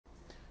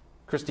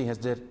Christie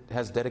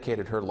has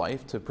dedicated her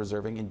life to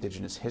preserving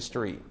Indigenous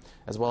history,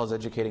 as well as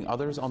educating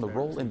others on the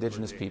role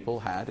Indigenous people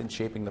had in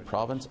shaping the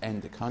province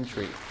and the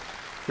country.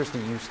 Christie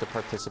used to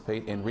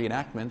participate in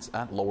reenactments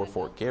at Lower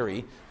Fort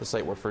Garry, the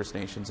site where First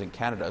Nations in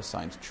Canada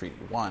signed Treaty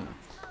 1.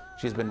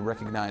 She has been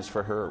recognized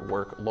for her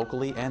work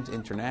locally and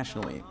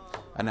internationally.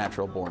 A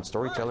natural-born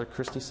storyteller,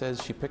 Christie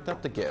says she picked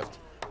up the gift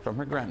from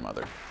her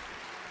grandmother.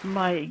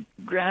 My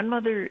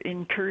grandmother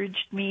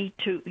encouraged me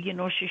to,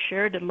 she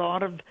shared a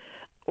lot of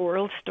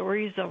oral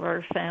stories of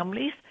our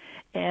families,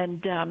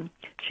 and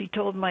she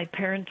told my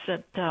parents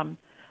that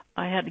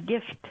I had a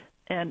gift,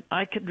 and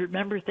I could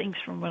remember things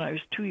from when I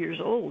was 2 years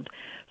old.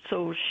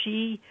 So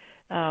she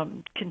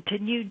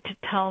continued to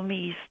tell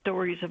me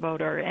stories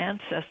about our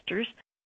ancestors.